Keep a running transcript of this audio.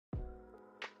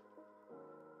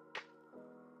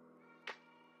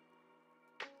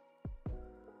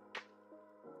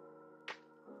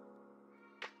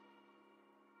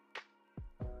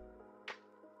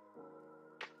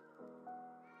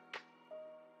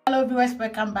Hello viewers,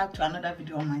 welcome back to another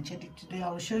video on my channel. Today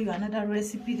I will show you another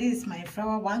recipe. This is my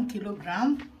flour, 1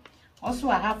 kilogram. Also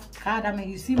I have cardamom.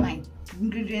 You see my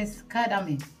ingredients,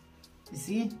 cardamom. You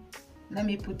see, let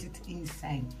me put it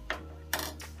inside.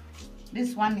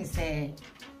 This one is a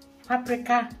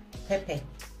paprika pepper.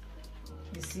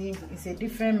 You see, it's a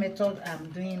different method I'm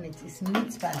doing it. It's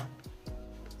meatpie.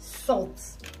 Salt.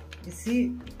 You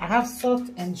see, I have salt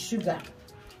and sugar.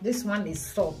 This one is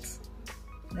salt.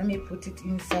 Let me put it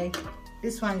inside.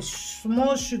 This one is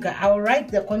small sugar. I will write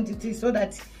the quantity so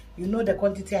that you know the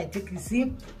quantity I take. You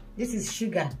see, this is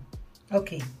sugar.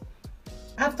 Okay.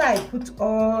 After I put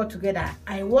all together,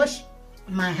 I wash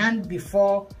my hand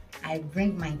before I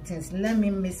bring my things. Let me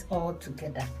mix all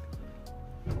together.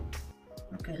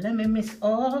 Okay, let me mix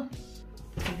all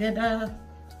together.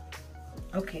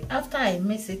 Okay, after I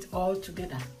mix it all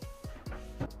together.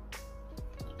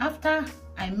 After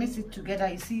I mix it together,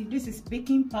 you see, this is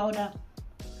baking powder.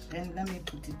 Then let me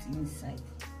put it inside.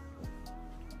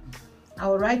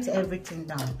 I'll write everything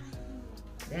down.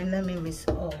 Then let me mix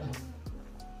all.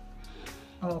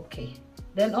 Okay.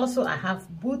 Then also I have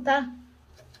butter,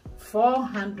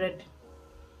 400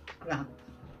 grams.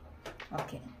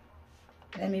 Okay.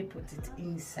 Let me put it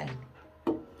inside.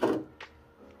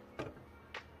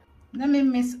 Let me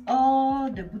mix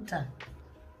all the butter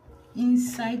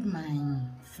inside my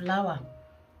flour.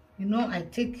 You know, I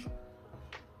take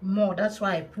more, that's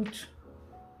why I put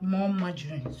more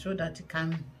margarine so that it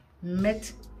can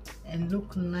melt and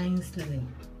look nicely.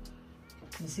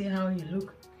 You see how you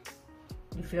look?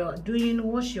 If you're doing,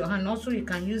 wash your hand. Also you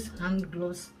can use hand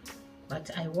gloves,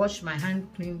 but I wash my hand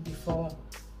clean before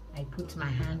I put my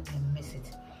hand and mix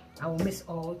it. I will mix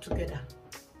all together.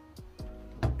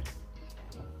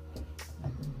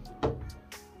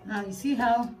 Now you see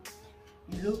how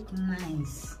it look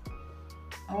nice,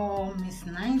 all mixed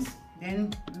nice.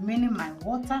 Then remaining my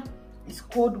water is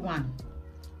cold one.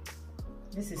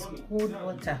 This is cold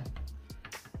water.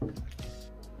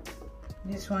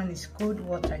 This one is cold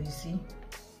water. You see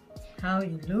how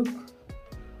you look.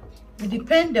 It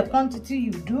depends the quantity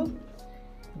you do,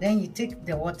 then you take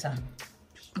the water,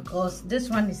 because this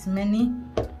one is many,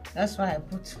 that's why I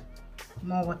put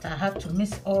more water. I have to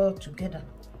mix all together.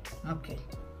 Okay,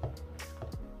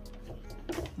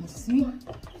 you see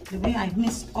the way I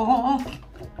mix all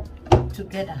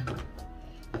together.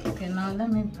 Okay, now let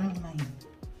me bring my,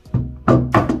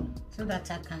 so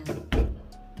that I can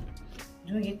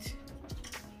do it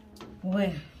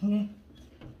well here.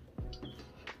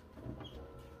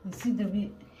 You see the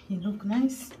way it look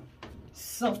nice,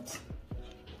 soft,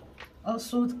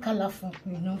 also colorful.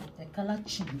 You know, the color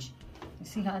change. You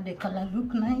see how the color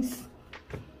look nice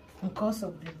because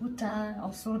of the butter,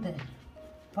 also the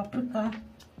paprika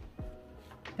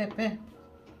pepper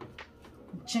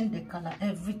change the color,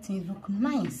 everything look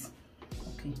nice.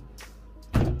 Okay,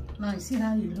 now you see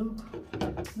how you look.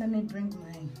 Let me bring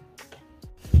my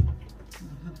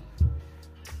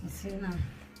you see now,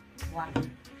 wow,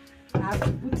 I have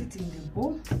to put it in the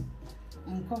bowl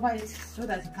and cover it so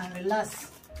that it can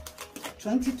relax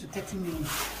 20 to 30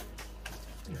 minutes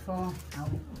before I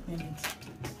will open it.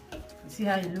 You see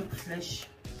how it look fresh.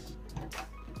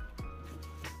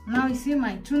 Now you see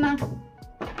my tuna.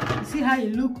 You see how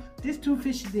it look. These two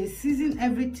fish, they season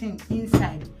everything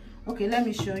inside. Okay, let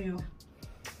me show you.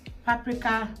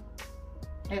 Paprika.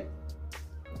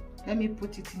 Let me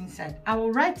put it inside. I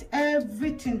will write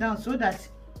everything down so that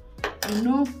you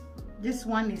know this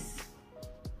one is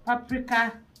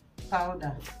paprika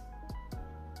powder.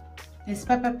 It's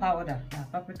pepper powder. Yeah,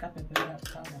 paprika pepper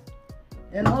powder.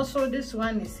 Then also this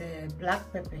one is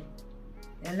black pepper.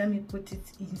 And let me put it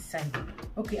inside.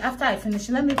 Okay, after I finish,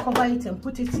 let me cover it and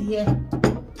put it here.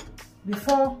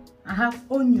 Before I have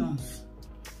onions.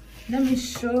 Let me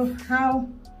show how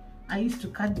I used to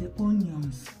cut the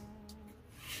onions.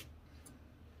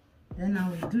 Then I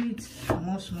will do it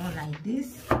small like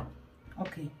this.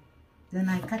 Okay, then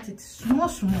I cut it small.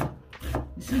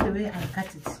 You see the way I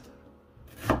cut it,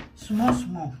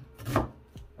 small.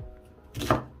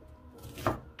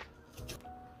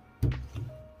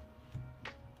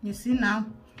 You see now,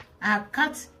 I have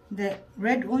cut the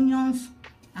red onions,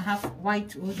 I have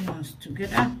white onions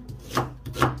together.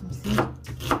 You see?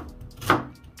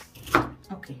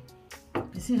 Okay.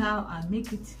 You see how I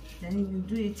make it? Then you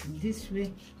do it in this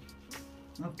way.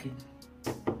 Okay.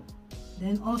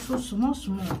 Then also small.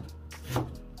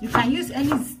 You can use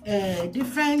any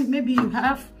different, maybe you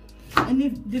have any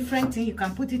different thing, you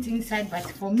can put it inside, but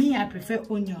for me I prefer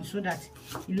onion so that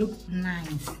it looks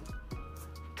nice.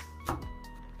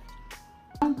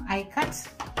 I cut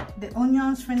the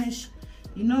onions finish.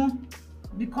 You know,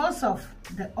 because of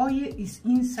the oil is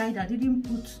inside, I didn't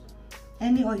put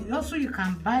any oil. Also, you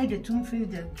can buy the tuna,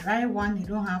 the dry one, you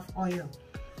don't have oil,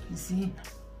 you see.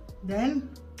 Then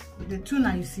the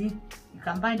tuna, you see, you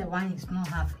can buy the one is not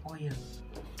have oil.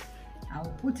 I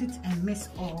will put it and mix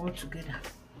all together.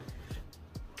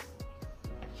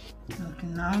 Okay,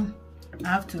 now I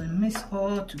have to mix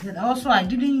all together. Also, I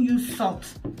didn't use salt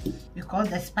because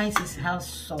the spices have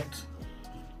salt.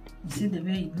 You see the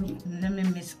way it looks. Let me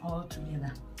mix all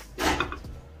together.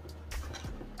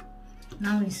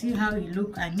 Now you see how it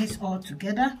look. I mix all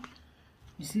together.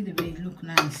 You see the way it look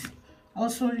nice.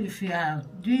 Also, if you are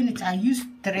doing it, I use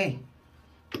tray.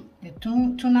 The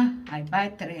tuna, I buy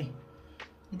tray.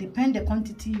 It depends the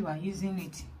quantity you are using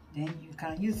it. Then you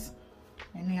can use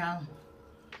anyhow,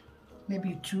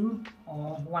 maybe 2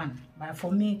 or 1. But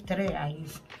for me, 3 I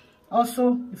use.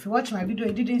 Also, if you watch my video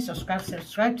and didn't subscribe to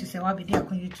Serwaa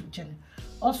Bediako YouTube channel.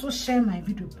 Also share my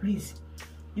video, please.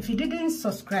 If you didn't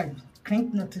subscribe,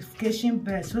 click notification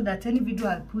bell so that any video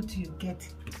I put you get.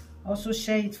 Also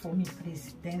share it for me,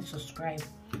 please. Then subscribe.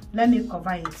 Let me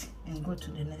cover it and go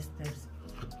to the next steps.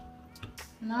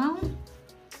 Now,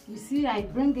 you see, I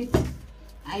bring it.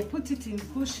 I put it in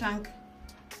cool shank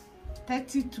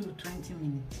 30 to 20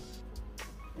 minutes.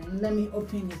 Then let me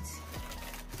open it.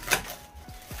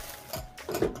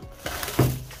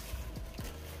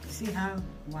 See how,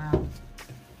 wow,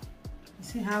 you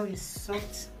see how it's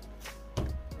soft.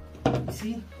 You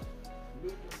see,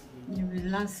 it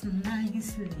relax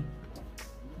nicely.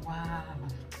 Wow,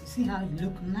 you see how it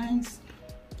look nice,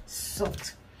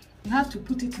 soft. You have to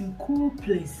put it in cool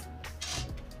place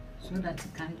so that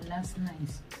it can relax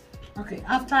nice. Okay,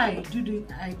 after I did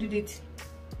it.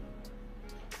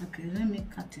 Okay, let me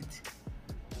cut it.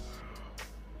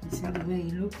 You see the way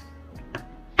it look.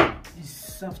 It's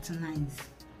soft, nice.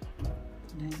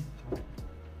 Then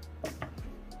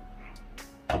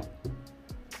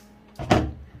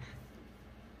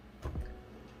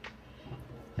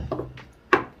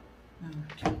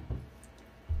okay.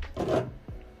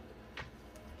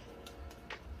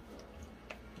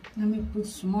 Let me put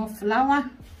small flour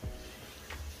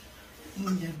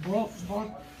in the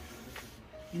board.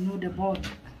 You know the board.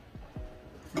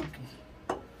 Okay.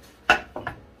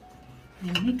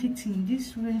 Then make it in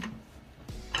this way.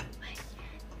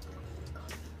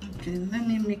 Okay, let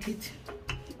me make it.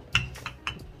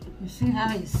 You see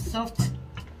how it's soft?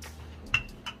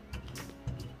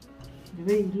 The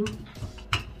way it look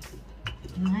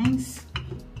nice.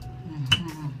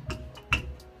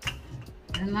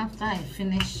 Then after I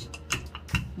finish,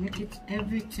 make it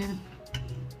everything.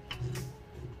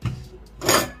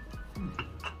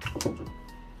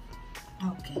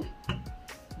 Okay.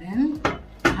 Then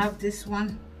I have this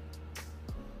one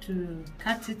to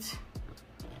cut it.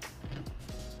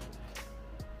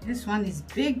 This one is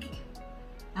big.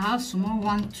 I have small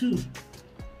one too.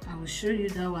 I will show you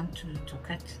that one to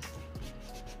cut.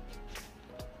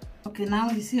 Okay,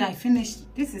 now you see I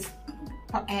finished. This is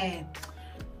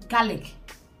garlic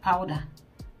powder.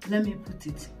 Let me put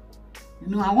it. You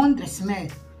know, I want the smell.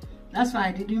 That's why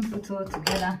I didn't put all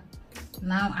together.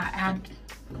 Now I add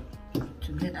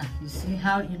together. You see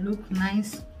how it look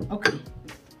nice? Okay,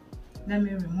 let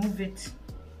me remove it.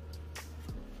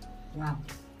 Wow.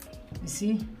 You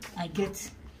see, I get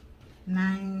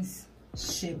nice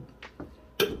shape.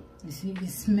 You see, it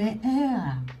smell.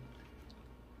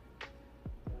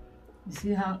 You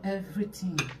see how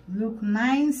everything look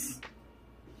nice.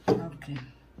 Okay.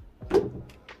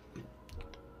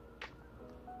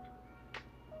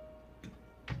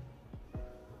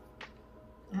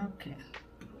 Okay.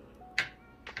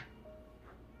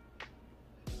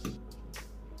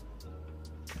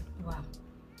 Wow.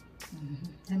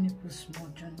 Let me put small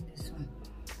on this one.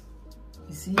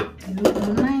 You see, it looks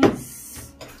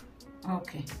nice.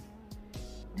 Okay.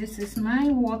 This is my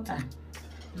water.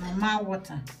 Normal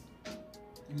water.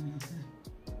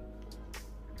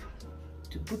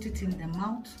 To put it in the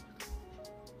mouth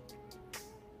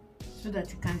so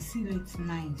that you can seal it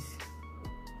nice.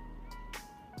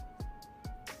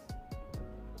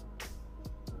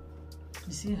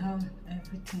 You see how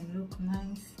everything look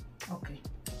nice? Okay.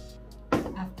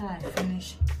 After I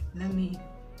finish, let me,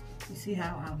 you see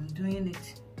how I'm doing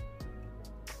it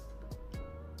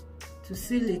to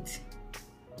seal it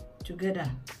together.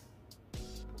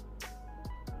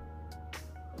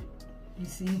 You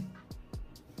see,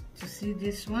 to see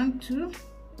this one too.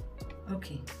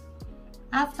 Okay,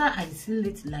 after I seal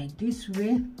it like this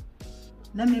way,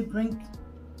 let me bring,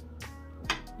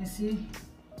 you see,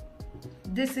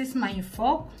 this is my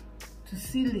fork to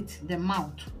seal it, the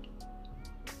mouth.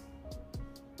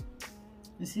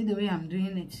 You see the way I'm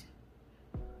doing it.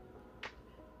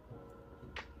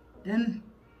 then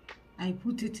I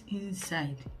put it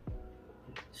inside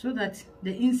so that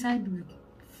the inside will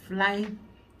fly.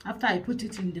 After I put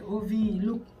it in the oven, it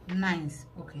look nice.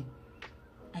 Okay,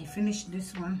 I finished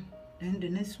this one. Then the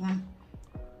next one,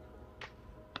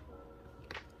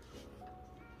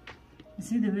 you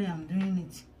see the way I'm doing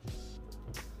it,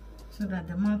 so that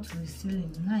the mouth will still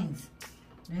be nice.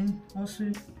 Then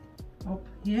also up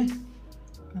here.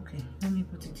 Okay, let me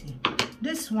put it here.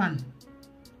 This one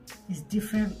is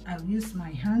different. I'll use my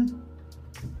hand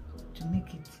to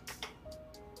make it.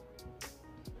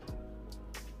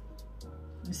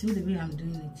 You see the way I'm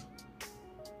doing it.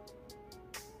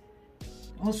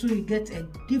 Also, you get a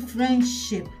different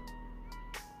shape.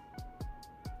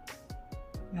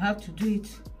 You have to do it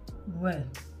well.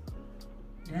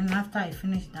 Then after I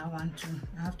finish that one too,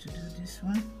 I have to do this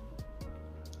one.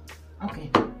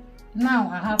 Okay, now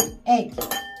I have egg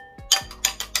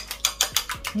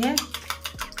here.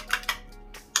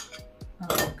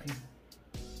 Okay,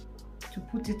 to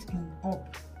put it in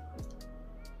up.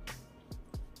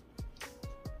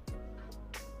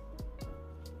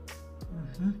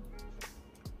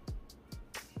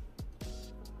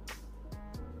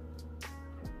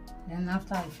 Then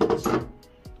after I finish,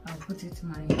 I'll put it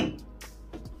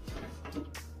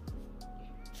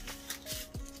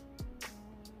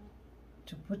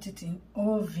in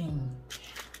oven.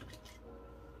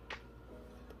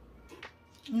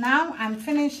 Now I'm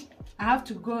finished. I have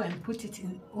to go and put it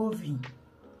in oven.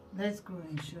 Let's go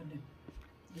and show them.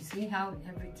 You see how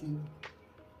everything.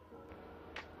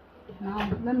 Now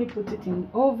let me put it in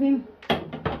oven.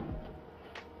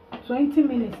 20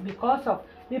 minutes because of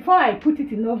before I put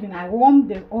it in oven, I warm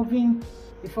the oven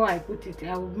before I put it.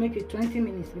 I will make it 20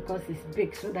 minutes because it's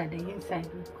big, so that the inside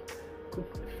will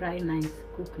fry nice,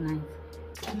 cook nice.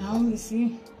 Now you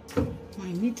see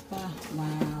my meat pie.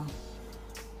 Wow,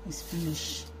 it's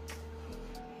finished.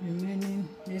 Remaining,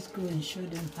 let's go and show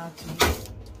them how to make.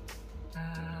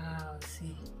 Wow,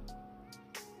 see,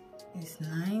 it's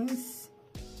nice.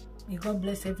 May God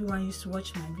bless everyone used to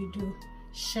watch my video.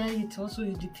 Share it also.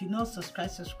 If you not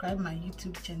subscribe my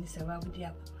YouTube channel, Serwaa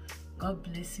Bediako. God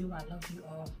bless you. I love you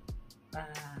all. Bye.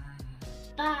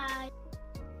 Bye.